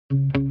Hello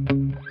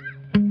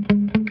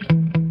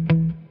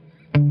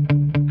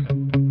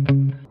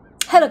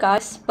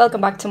guys, welcome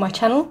back to my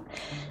channel,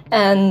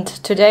 and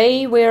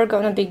today we're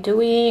gonna be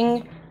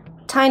doing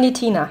Tiny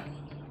Tina.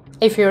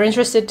 If you're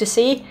interested to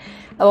see,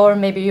 or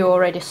maybe you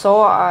already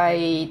saw,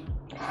 I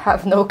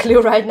have no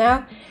clue right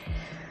now,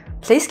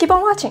 please keep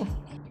on watching.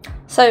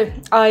 So,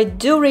 I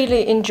do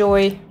really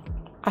enjoy,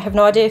 I have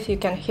no idea if you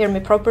can hear me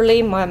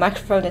properly, my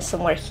microphone is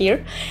somewhere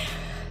here.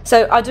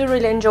 So I do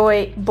really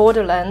enjoy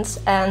Borderlands,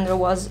 and there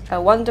was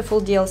a wonderful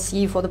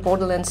DLC for the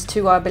Borderlands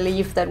 2, I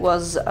believe, that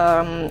was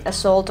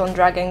Assault on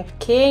Dragon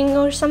King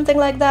or something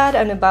like that,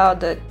 and about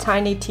the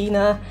Tiny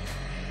Tina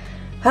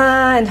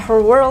and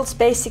her worlds,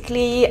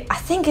 basically. I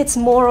think it's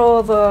more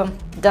of a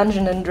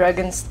Dungeons and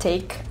Dragons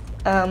take.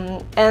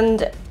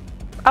 And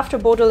after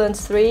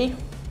Borderlands 3,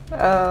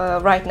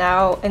 right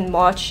now in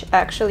March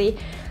actually,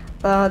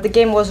 the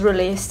game was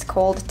released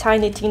called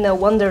Tiny Tina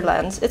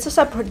Wonderlands. It's a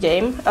separate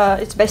game,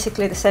 it's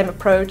basically the same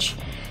approach,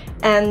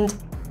 and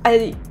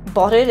I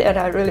bought it and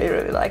I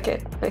really like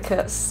it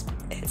because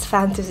it's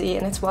fantasy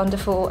and it's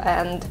wonderful,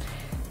 and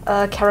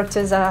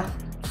characters are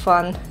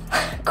fun.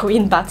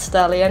 Queen Bat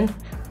Stallion,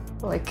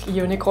 like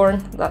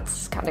unicorn,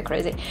 that's kind of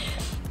crazy.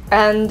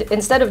 And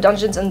instead of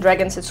Dungeons and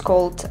Dragons, it's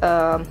called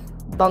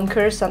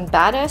Bunkers and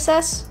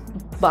Badasses.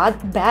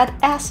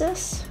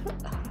 Badasses?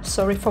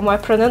 Sorry for my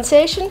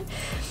pronunciation.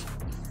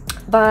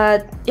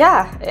 But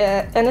yeah,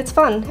 and it's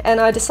fun, and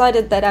I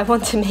decided that I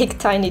want to make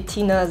Tiny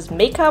Tina's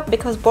makeup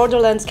because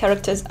Borderlands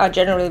characters are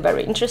generally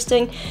very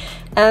interesting,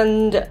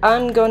 and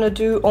I'm gonna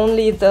do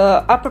only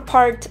the upper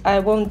part. I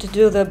won't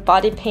do the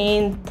body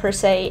paint per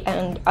se,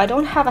 and I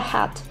don't have a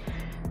hat.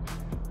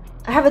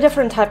 I have a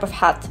different type of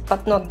hat,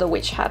 but not the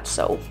witch hat,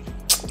 so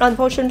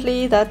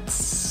unfortunately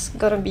that's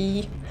gonna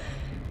be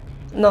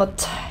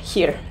not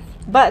here.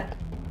 But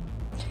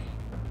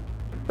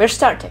we're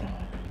starting.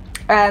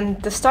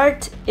 And the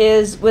start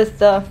is with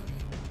the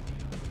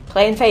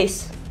plain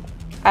face.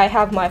 I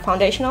have my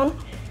foundation on,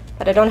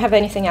 but I don't have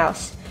anything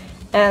else.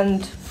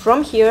 And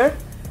from here,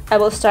 I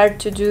will start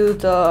to do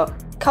the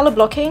color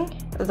blocking,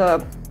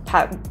 the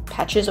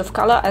patches of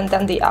color, and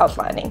then the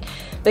outlining,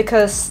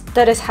 because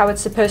that is how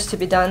it's supposed to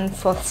be done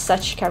for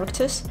such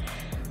characters.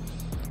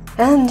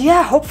 And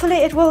yeah, hopefully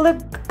it will look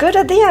good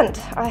at the end.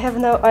 I have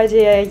no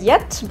idea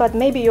yet, but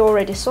maybe you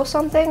already saw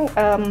something.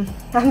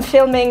 I'm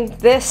filming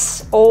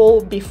this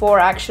all before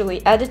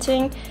actually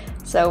editing,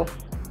 so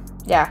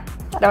yeah,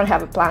 I don't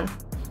have a plan.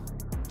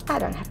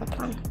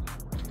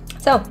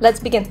 So let's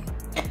begin.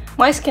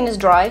 My skin is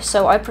dry,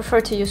 so I prefer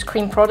to use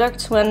cream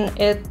products when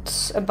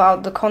it's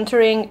about the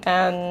contouring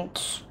and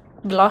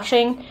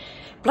blushing.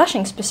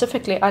 Blushing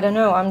specifically, I don't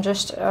know, I'm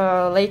just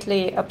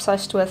lately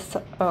obsessed with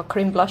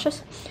cream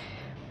blushes.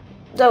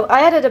 So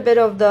I added a bit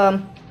of the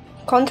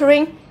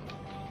contouring,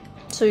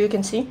 so you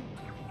can see.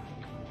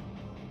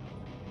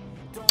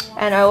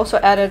 And I also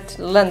added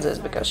lenses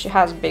because she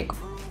has big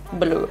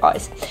blue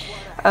eyes.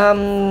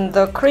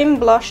 The cream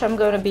blush I'm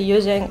going to be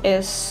using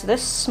is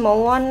this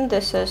small one.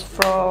 This is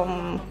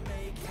from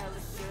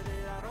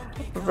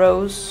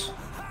Rose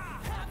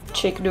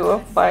Cheek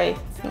Duo by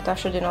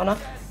Natasha Denona.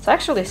 It's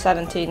actually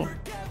 17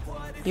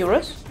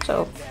 euros,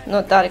 so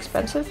not that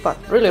expensive, but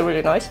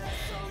really nice.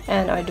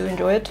 And I do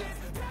enjoy it.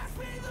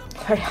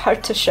 Very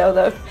hard to show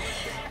though,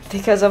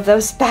 because of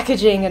those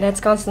packaging, and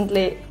it's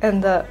constantly in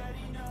the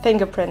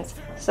fingerprints.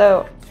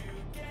 So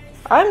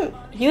I'm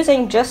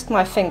using just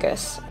my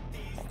fingers.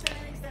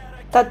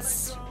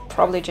 That's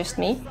probably just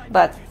me,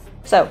 but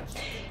so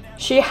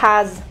she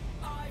has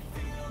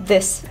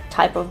this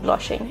type of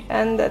blushing,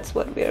 and that's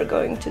what we are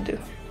going to do.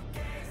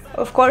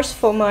 Of course,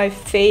 for my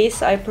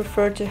face, I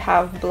prefer to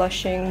have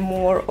blushing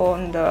more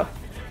on the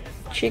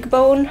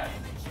cheekbone,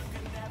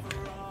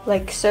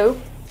 like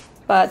so,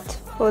 but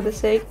for the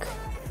sake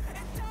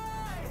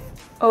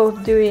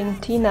of doing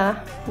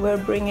Tina, we're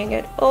bringing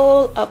it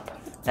all up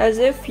as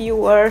if you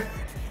were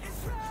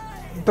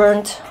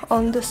burnt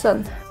on the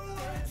sun.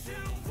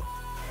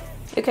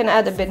 You can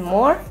add a bit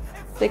more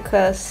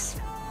because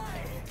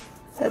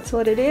that's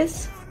what it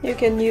is. You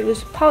can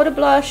use powder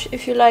blush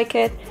if you like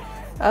it.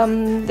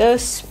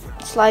 Those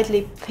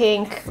slightly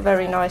pink,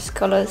 very nice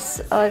colors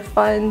I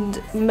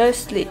find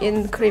mostly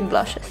in cream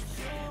blushes.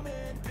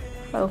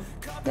 Oh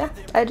yeah,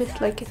 I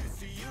just like it.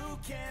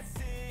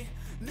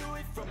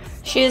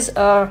 She's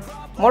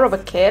more of a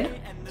kid,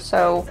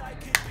 so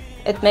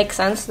it makes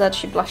sense that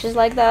she blushes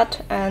like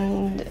that,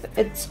 and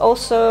it's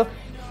also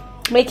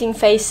making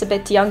face a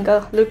bit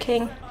younger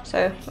looking,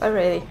 so I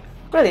really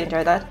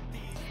enjoy that.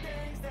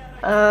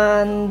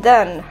 And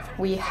then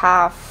we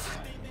have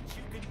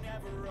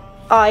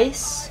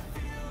eyes.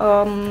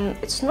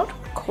 It's not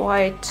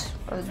quite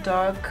a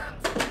dark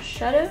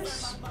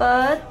shadows,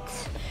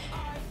 but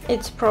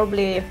it's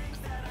probably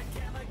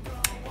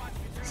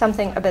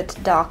something a bit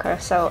darker,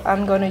 so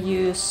I'm gonna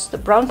use the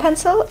brown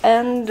pencil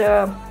and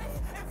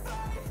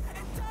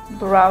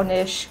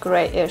brownish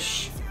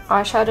grayish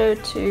eyeshadow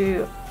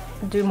to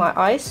do my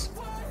eyes,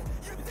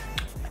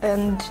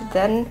 and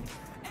then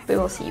we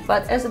will see.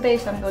 But as a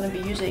base I'm going to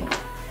be using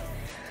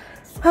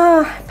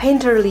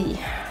Painterly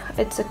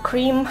it's a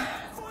cream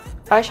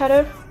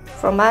eyeshadow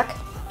from MAC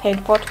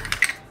Paint Pot,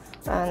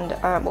 and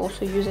I'm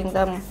also using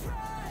them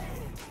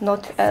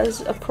not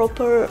as a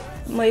proper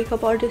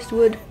makeup artist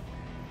would,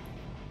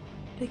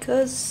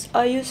 because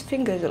I use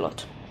fingers a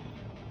lot.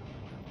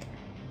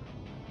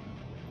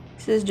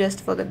 This is just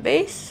for the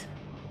base,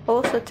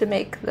 also to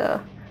make the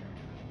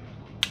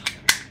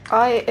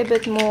eye a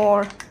bit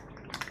more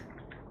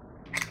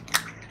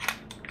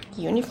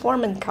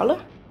uniform in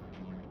color.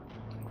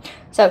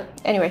 So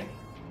anyway,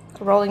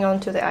 rolling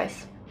on to the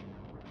eyes.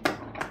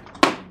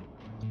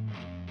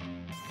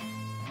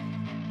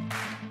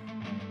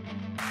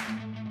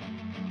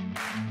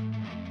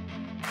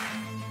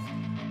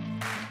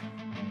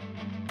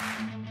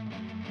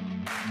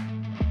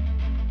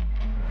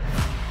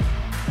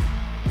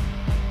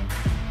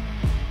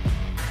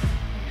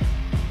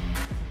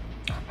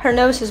 Her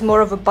nose is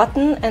more of a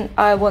button, and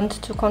I want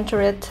to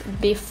contour it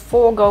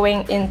before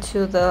going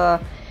into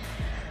the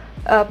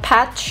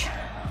patch.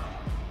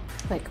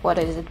 Like, what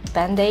is it?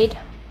 Band-Aid,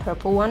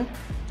 purple one.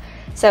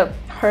 So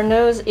her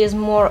nose is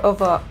more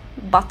of a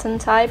button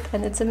type,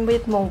 and it's a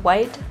bit more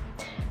white.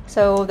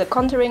 So the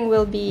contouring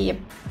will be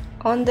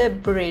on the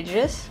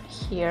bridges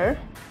here,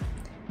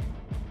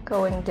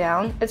 going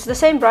down. It's the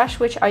same brush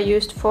which I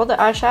used for the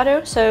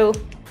eyeshadow, so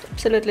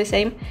absolutely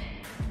same.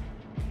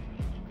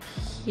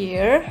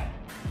 Here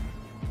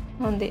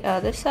on the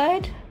other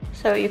side,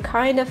 so you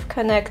kind of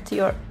connect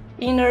your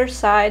inner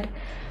side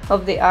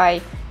of the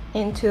eye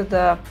into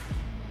the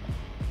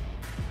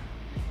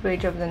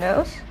bridge of the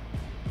nose.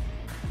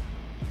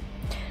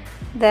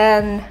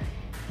 Then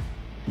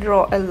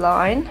draw a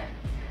line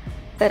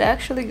that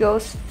actually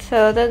goes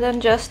further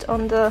than just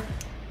on the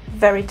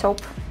very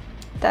top.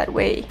 That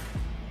way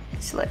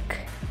it's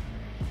like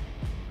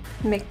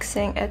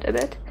mixing it a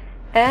bit,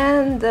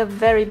 and the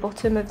very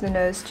bottom of the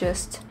nose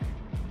just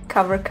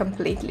cover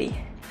completely,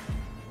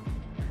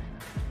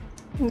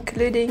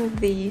 including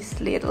these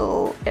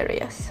little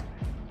areas.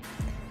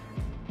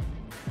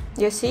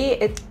 You see,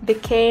 it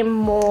became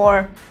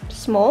more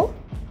small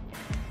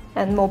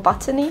and more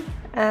buttony,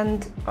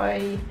 and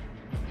I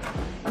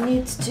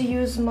need to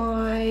use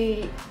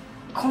my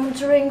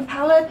contouring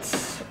palette,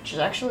 which is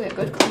actually a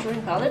good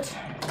contouring palette.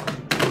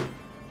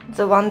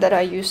 The one that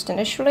I used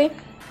initially.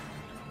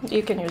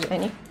 You can use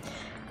any,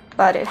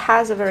 but it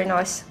has a very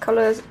nice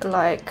colors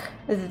like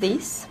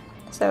these.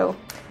 So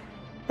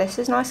this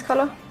is nice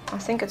color. I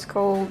think it's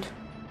called,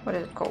 what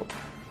is it called?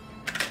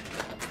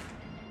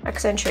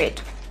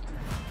 Accentuate.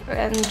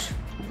 And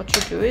what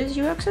you do is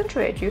you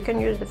accentuate. You can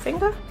use the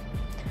finger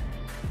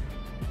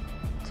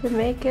to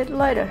make it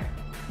lighter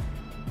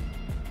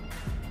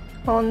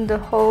on the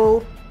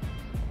whole.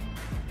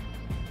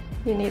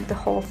 You need the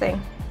whole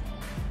thing,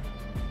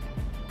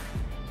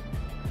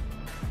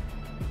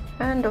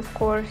 and of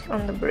course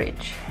on the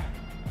bridge.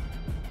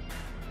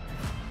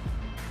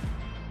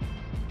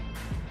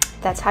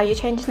 That's how you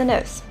change the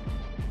nose.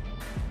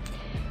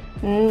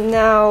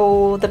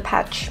 Now the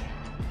patch.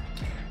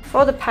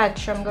 For the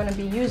patch, I'm gonna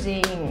be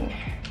using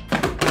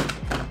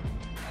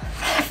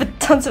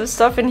tons of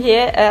stuff in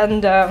here,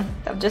 and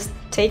I'm just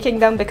taking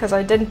them because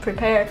I didn't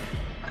prepare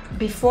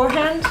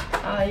beforehand.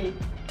 I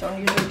don't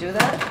usually do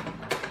that.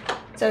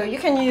 So you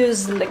can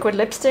use liquid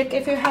lipstick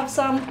if you have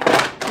some.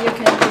 You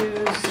can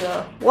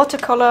use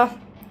watercolor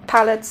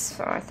palettes.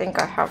 I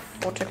think I have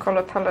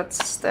watercolor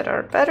palettes that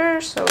are better,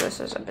 so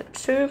this is a bit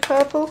too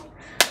purple.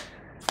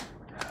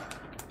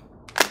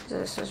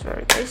 This is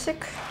very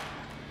basic.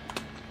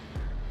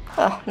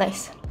 Oh,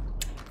 nice.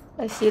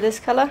 I see this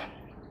color.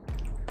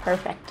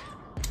 Perfect.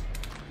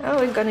 Now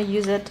we're gonna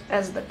use it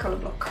as the color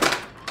block.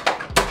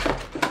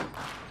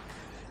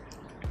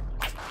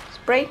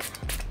 Spray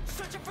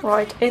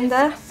right in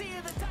there.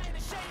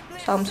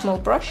 Some small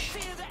brush,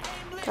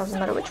 doesn't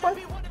matter which one.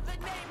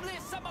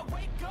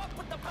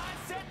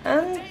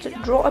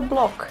 And draw a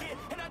block.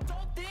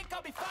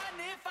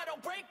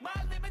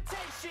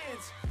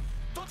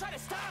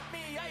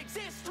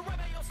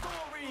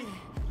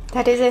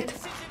 That is it.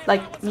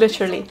 Like,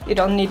 literally, you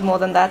don't need more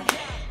than that.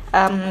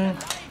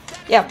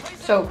 Yeah,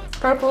 so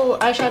purple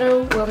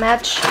eyeshadow will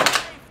match,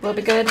 will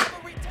be good.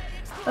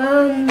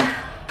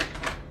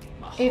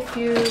 If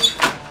you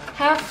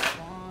have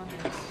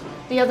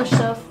the other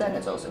stuff, then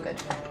it's also good.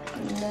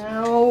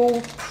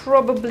 Now,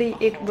 probably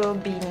it will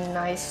be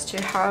nice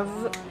to have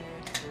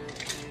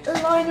a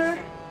liner.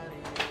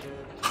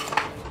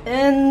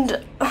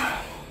 And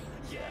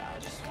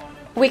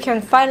we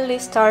can finally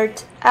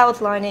start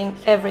outlining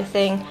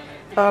everything.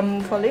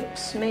 For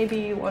lips, maybe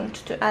you want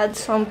to add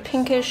some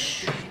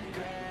pinkish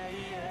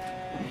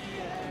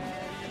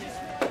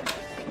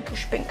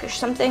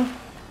something,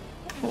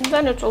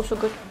 then it's also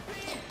good.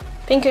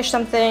 Pinkish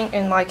something,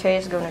 in my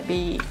case, gonna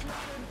be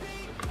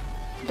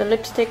the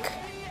lipstick.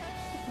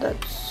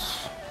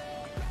 That's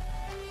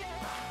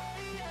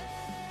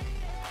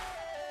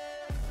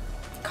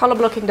color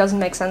blocking doesn't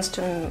make sense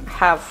to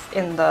have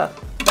in the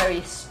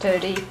very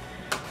sturdy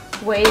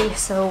way,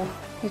 so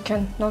you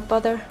can not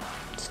bother.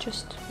 It's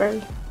just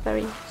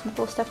very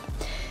simple stuff.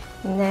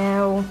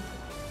 Now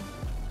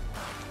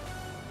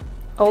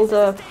all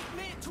the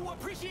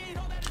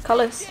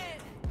colors.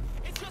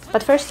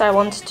 But first I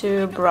want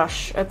to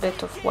brush a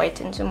bit of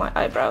white into my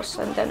eyebrows,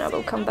 and then I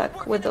will come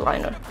back with the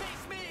liner.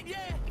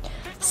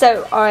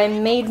 So I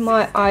made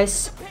my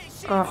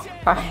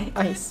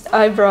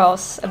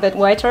eyebrows a bit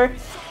whiter,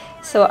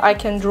 so I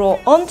can draw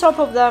on top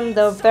of them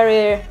the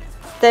very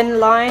thin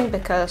line,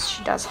 because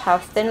she does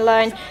have thin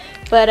line.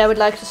 But I would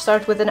like to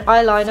start with an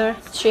eyeliner.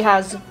 She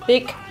has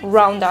big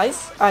round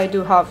eyes. I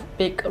do have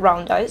big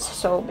round eyes,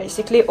 so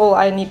basically all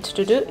I need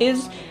to do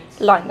is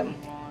line them.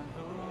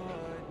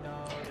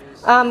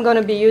 I'm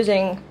gonna be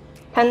using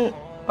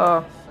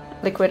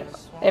liquid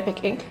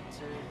epic ink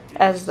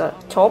as the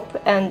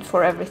top and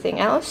for everything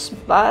else,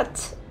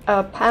 but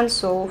a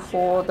pencil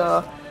for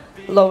the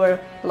lower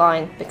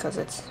line because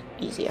it's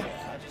easier.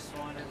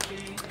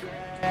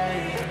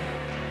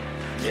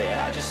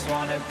 Yeah, I just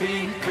wanna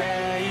be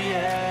great,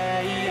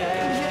 yeah, yeah,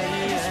 yeah.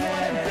 I just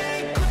wanna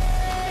be great.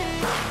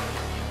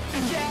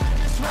 Yeah, I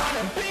just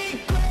wanna be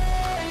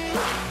great.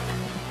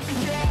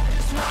 Yeah, I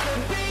just wanna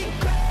be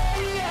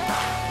great,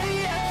 yeah,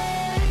 yeah,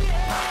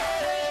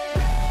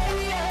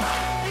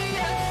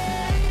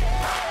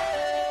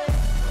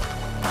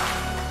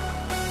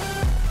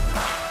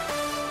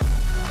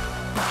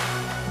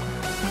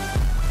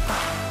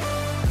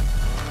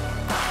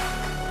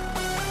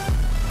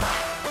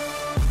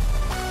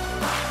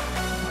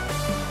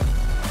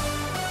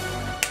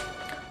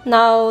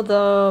 Now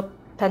the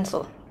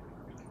pencil.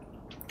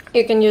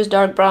 You can use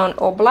dark brown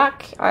or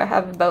black. I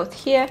have both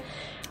here.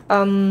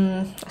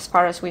 As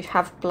far as we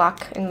have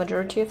black in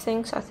majority of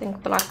things, I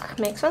think black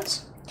makes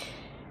sense.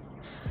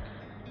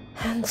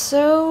 And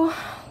so,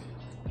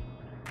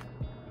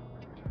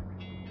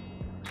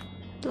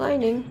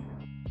 lining.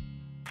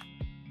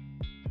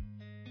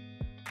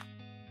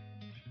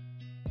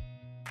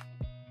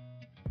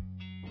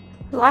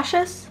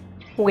 Lashes,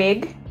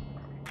 wig,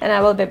 and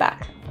I will be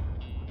back.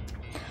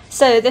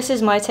 So this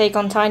is my take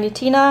on Tiny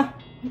Tina,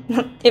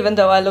 even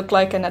though I look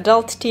like an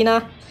adult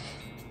Tina,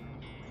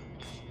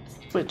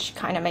 which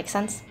kind of makes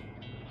sense,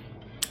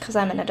 because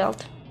I'm an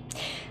adult.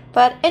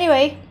 But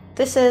anyway,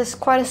 this is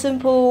quite a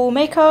simple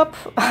makeup.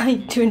 I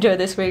do enjoy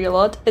this wig a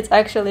lot. It's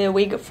actually a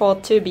wig for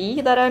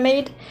 2B that I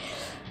made.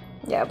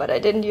 Yeah, but I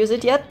didn't use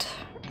it yet.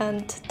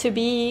 And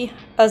 2B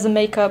as a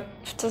makeup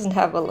doesn't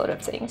have a lot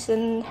of things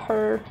in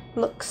her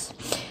looks.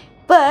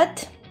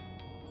 But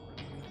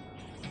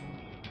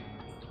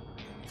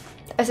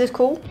this is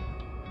cool.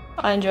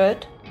 I enjoy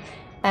it,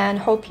 and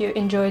hope you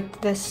enjoyed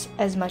this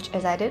as much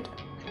as I did.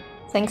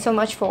 Thanks so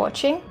much for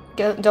watching.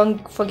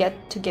 Don't forget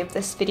to give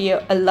this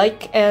video a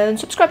like and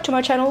subscribe to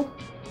my channel.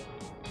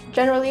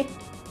 Generally,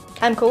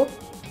 I'm cool.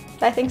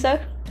 I think so.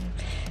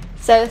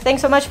 So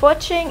thanks so much for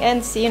watching,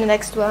 and see you in the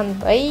next one.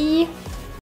 Bye!